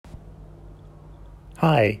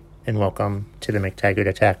Hi, and welcome to the McTaggart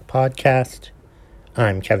Attack podcast.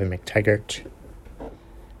 I'm Kevin McTaggart.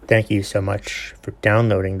 Thank you so much for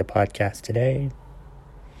downloading the podcast today.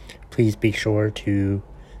 Please be sure to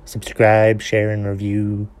subscribe, share, and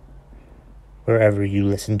review wherever you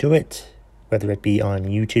listen to it, whether it be on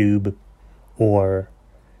YouTube or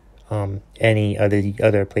any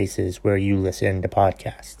other places where you listen to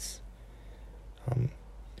podcasts.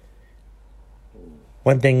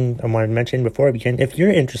 One thing I wanted to mention before we begin, if you're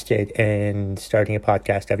interested in starting a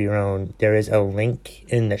podcast of your own, there is a link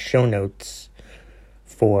in the show notes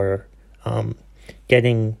for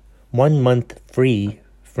getting 1 month free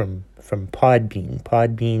from Podbean.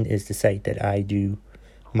 Podbean is the site that I do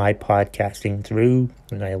my podcasting through,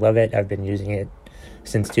 and I love it. I've been using it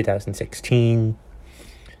since 2016.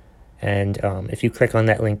 And if you click on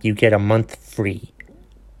that link, you get a month free.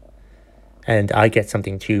 And I get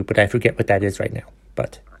something too, but I forget what that is right now.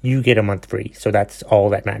 But you get a month free, so that's all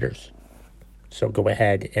that matters. So go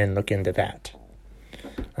ahead and look into that.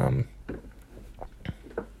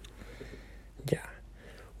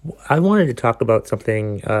 I wanted to talk about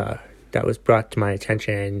something that was brought to my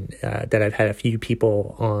attention that I've had a few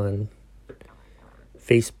people on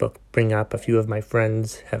Facebook bring up. A few of my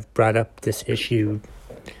friends have brought up this issue.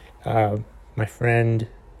 My friend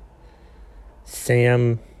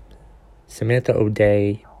Samantha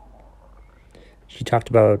O'Day, she talked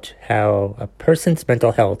about how a person's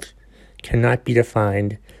mental health cannot be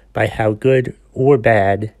defined by how good or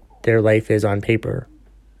bad their life is on paper.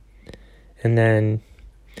 And then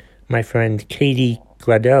my friend Katie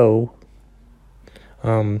Gladeau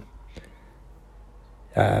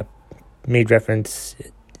made reference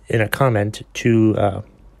in a comment to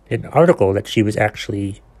an article that she was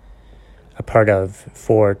actually a part of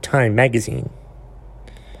for Time magazine,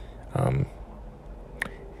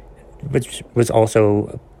 which was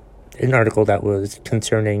also an article that was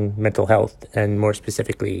concerning mental health and more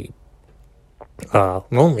specifically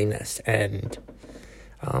loneliness. And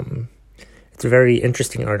it's a very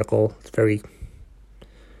interesting article. Very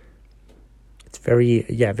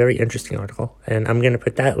interesting article. And I'm going to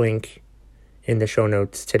put that link in the show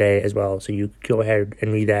notes today as well, so you go ahead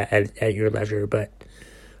and read that at your leisure. But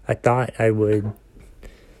I thought I would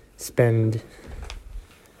spend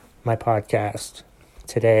my podcast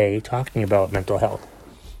today talking about mental health,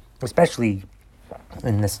 especially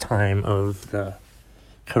in this time of the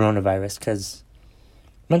coronavirus, because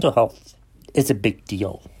mental health is a big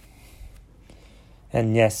deal.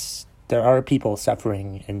 And yes, there are people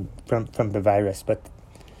suffering from the virus, but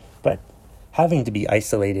having to be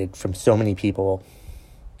isolated from so many people,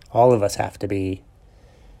 all of us have to be.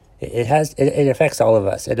 It affects all of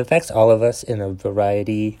us. It affects all of us in a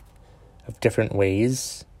variety of different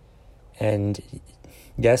ways. And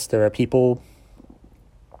yes, there are people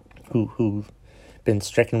who've been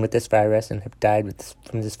stricken with this virus and have died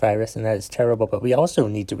from this virus, and that is terrible. But we also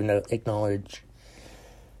need to acknowledge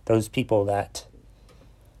those people that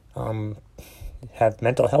have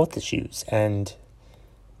mental health issues, and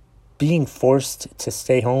being forced to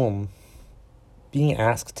stay home, being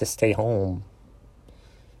asked to stay home,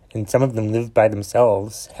 and some of them live by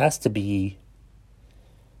themselves, has to be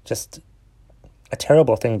just a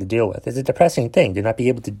terrible thing to deal with. It's a depressing thing to not be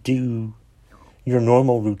able to do your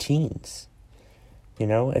normal routines.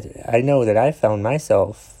 I know that I found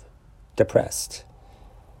myself depressed.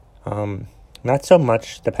 Not so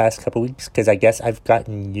much the past couple weeks, because I guess I've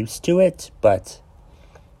gotten used to it, but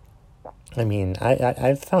I mean,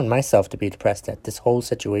 I've found myself to be depressed at this whole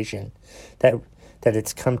situation, that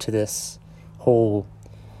it's come to this whole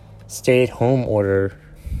stay-at-home order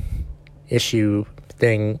issue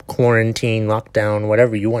thing, quarantine, lockdown,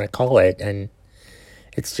 whatever you want to call it, and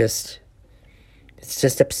it's just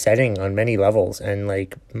upsetting on many levels. And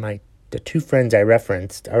like the two friends I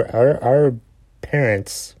referenced are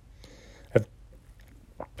parents of,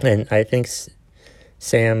 and I think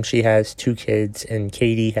Sam, she has 2 kids, and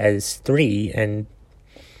Katie has 3, and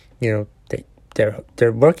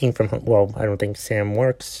they're working from home. Well, I don't think Sam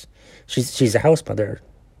works. She's a house mother,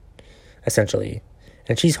 essentially,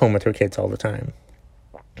 and she's home with her kids all the time.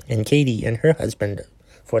 And Katie and her husband,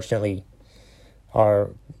 fortunately,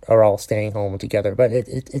 are all staying home together. But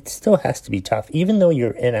it still has to be tough, even though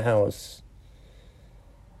you're in a house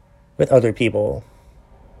with other people.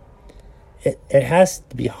 It has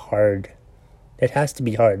to be hard. It has to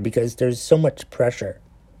be hard because there's so much pressure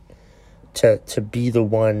to be the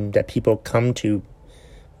one that people come to,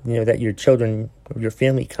 that your children, your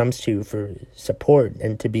family comes to for support,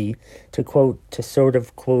 and to sort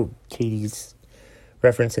of quote Katie's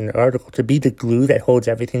reference in the article, to be the glue that holds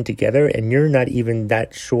everything together, and you're not even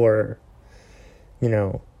that sure,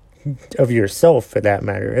 of yourself, for that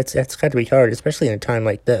matter. It's got to be hard, especially in a time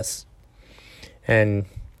like this. And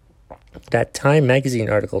that Time magazine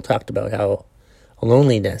article talked about how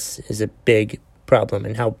loneliness is a big problem,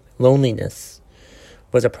 and how loneliness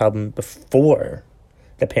was a problem before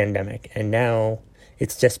the pandemic, and now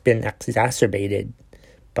it's just been exacerbated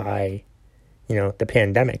by, the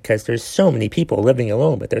pandemic, because there's so many people living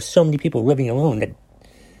alone, but there's so many people living alone that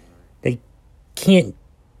they can't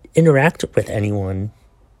interact with anyone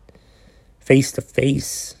face to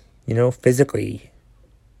face, physically.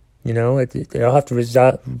 They all have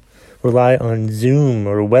to rely on Zoom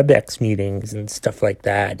or WebEx meetings and stuff like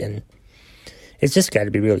that, and it's just got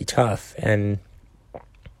to be really tough. And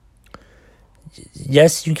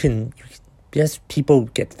yes, yes, people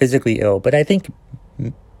get physically ill, but I think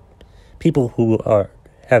people who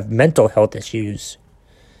have mental health issues,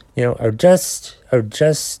 are just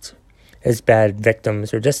as bad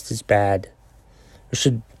victims, or just as bad, or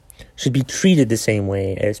should be treated the same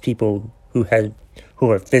way as people who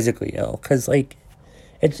are physically ill. Because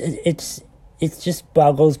it just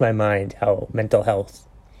boggles my mind how mental health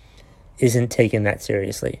isn't taken that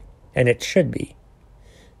seriously, and it should be,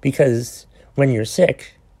 because when you're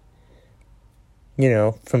sick,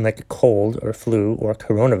 from like a cold or flu or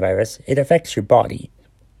coronavirus, it affects your body.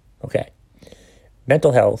 Okay.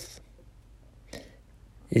 Mental health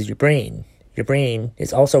is your brain. Your brain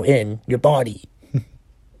is also in your body.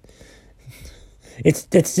 It's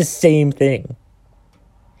the same thing.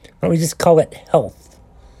 Why don't we just call it health?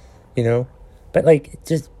 But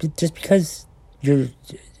just because you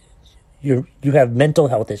have mental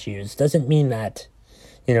health issues doesn't mean that,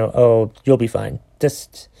 you'll be fine.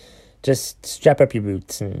 Just strap up your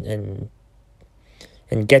boots and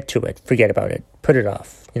get to it. Forget about it. Put it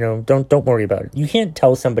off. Don't worry about it. You can't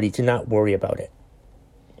tell somebody to not worry about it.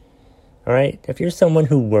 All right? If you're someone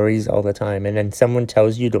who worries all the time, and then someone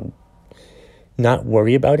tells you to not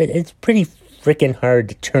worry about it, it's pretty freaking hard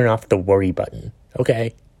to turn off the worry button.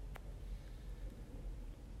 Okay?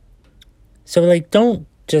 So don't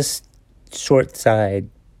just short side.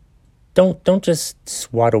 Don't just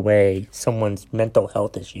swat away someone's mental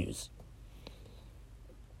health issues.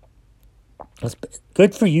 It's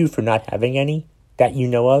good for you for not having any that you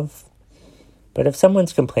know of. But if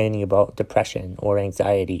someone's complaining about depression or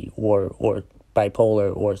anxiety or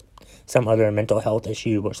bipolar or some other mental health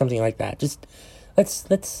issue or something like that, just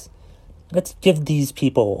let's give these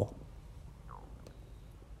people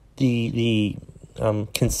the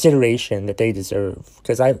consideration that they deserve.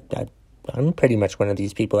 Because I'm pretty much one of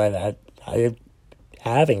these people. I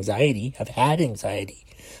have anxiety. I've had anxiety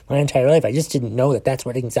my entire life. I just didn't know that that's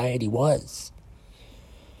what anxiety was.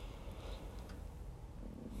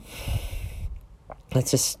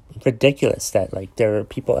 It's just ridiculous that there are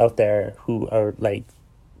people out there who are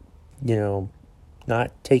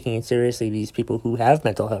not taking it seriously, these people who have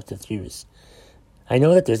mental health issues. I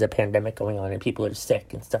know that there's a pandemic going on and people are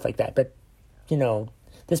sick and stuff like that, but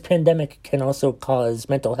this pandemic can also cause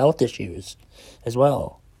mental health issues as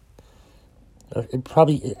well. It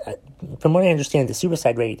probably, from what I understand, the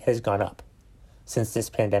suicide rate has gone up since this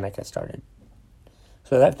pandemic has started.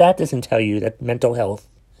 So that doesn't tell you that mental health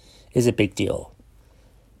is a big deal.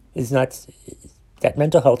 That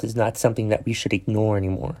mental health is not something that we should ignore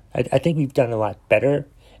anymore. I think we've done a lot better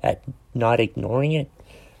at not ignoring it,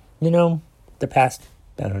 the past,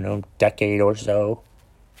 decade or so.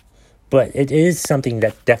 But it is something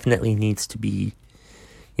that definitely needs to be,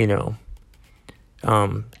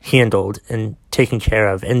 handled and taken care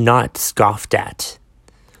of and not scoffed at.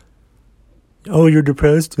 Oh, you're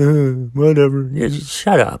depressed? Whatever. Yeah, just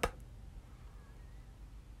shut up.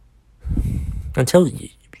 Until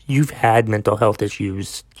you've had mental health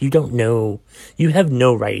issues, you have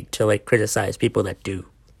no right to criticize people that do.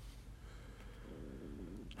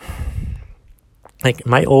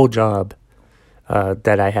 My old job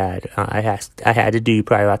that I had, I had to do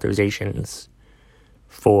prior authorizations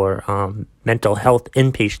for mental health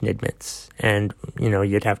inpatient admits, and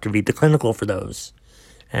you'd have to read the clinical for those,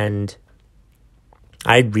 and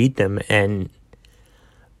I'd read them and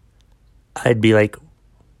I'd be like,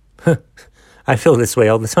 I feel this way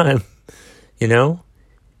all the time.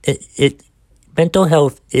 Mental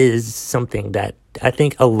health is something that I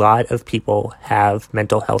think a lot of people have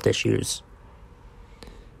mental health issues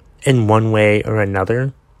in one way or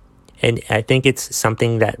another. And I think it's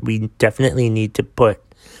something that we definitely need to put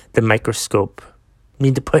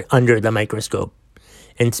under the microscope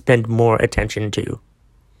and spend more attention to.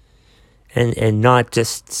 And not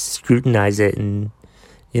just scrutinize it and,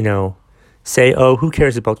 say, oh, who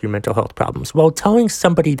cares about your mental health problems? Well, telling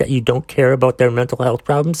somebody that you don't care about their mental health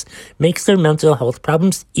problems makes their mental health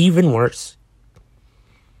problems even worse.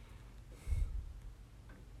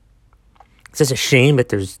 It's just a shame that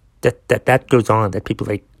that goes on, that people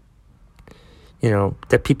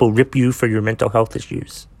that people rip you for your mental health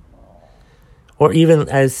issues. Or even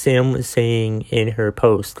as Sam was saying in her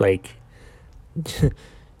post, like,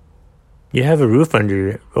 you have a roof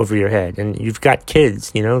over your head, and you've got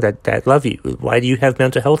kids, that love you. Why do you have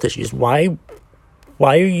mental health issues? Why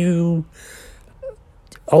are you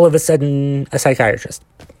all of a sudden a psychiatrist?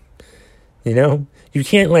 You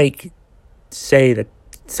can't, say that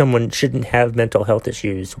someone shouldn't have mental health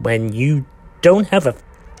issues when you don't have a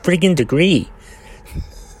friggin' degree.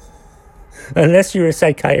 Unless you're a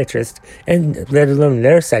psychiatrist, and let alone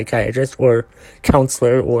they're a psychiatrist or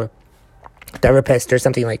counselor or therapist or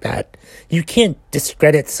something like that. You can't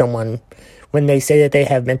discredit someone when they say that they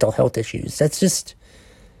have mental health issues. That's just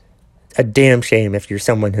a damn shame if you're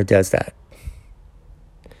someone who does that.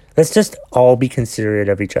 Let's just all be considerate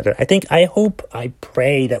of each other. I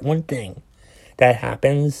pray that one thing that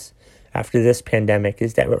happens after this pandemic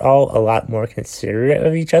is that we're all a lot more considerate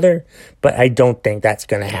of each other, but I don't think that's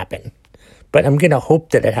going to happen. But I'm going to hope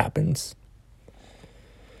that it happens.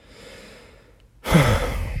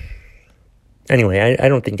 Anyway, I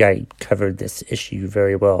don't think I covered this issue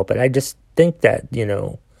very well, but I just think that,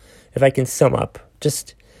 if I can sum up,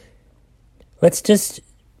 let's just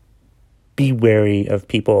be wary of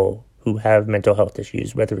people who have mental health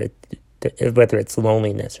issues, whether it's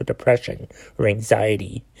loneliness or depression or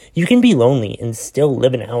anxiety. You can be lonely and still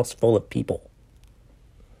live in a house full of people.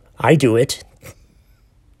 I do it.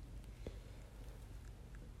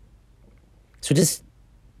 So just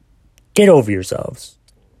get over yourselves.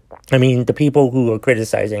 I mean, the people who are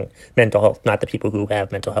criticizing mental health, not the people who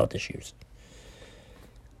have mental health issues.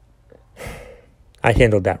 I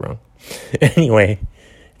handled that wrong. Anyway,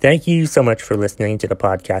 thank you so much for listening to the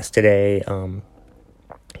podcast today.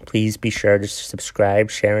 Please be sure to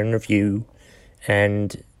subscribe, share, and review.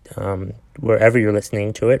 And wherever you're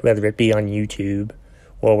listening to it, whether it be on YouTube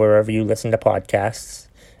or wherever you listen to podcasts.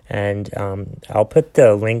 And I'll put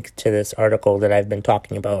the link to this article that I've been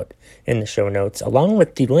talking about in the show notes, along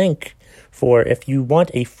with the link for if you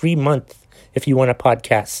want a free month, if you want to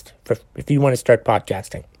podcast, if you want to start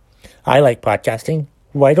podcasting. I like podcasting.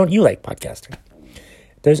 Why don't you like podcasting?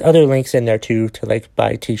 There's other links in there too to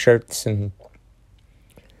buy t-shirts and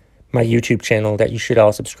my YouTube channel that you should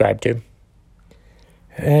all subscribe to.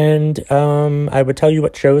 And I would tell you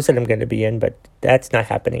what shows that I'm going to be in, but that's not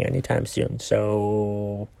happening anytime soon.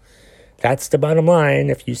 So that's the bottom line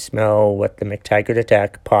if you smell what the McTaggart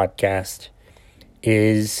Attack podcast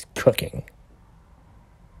is cooking.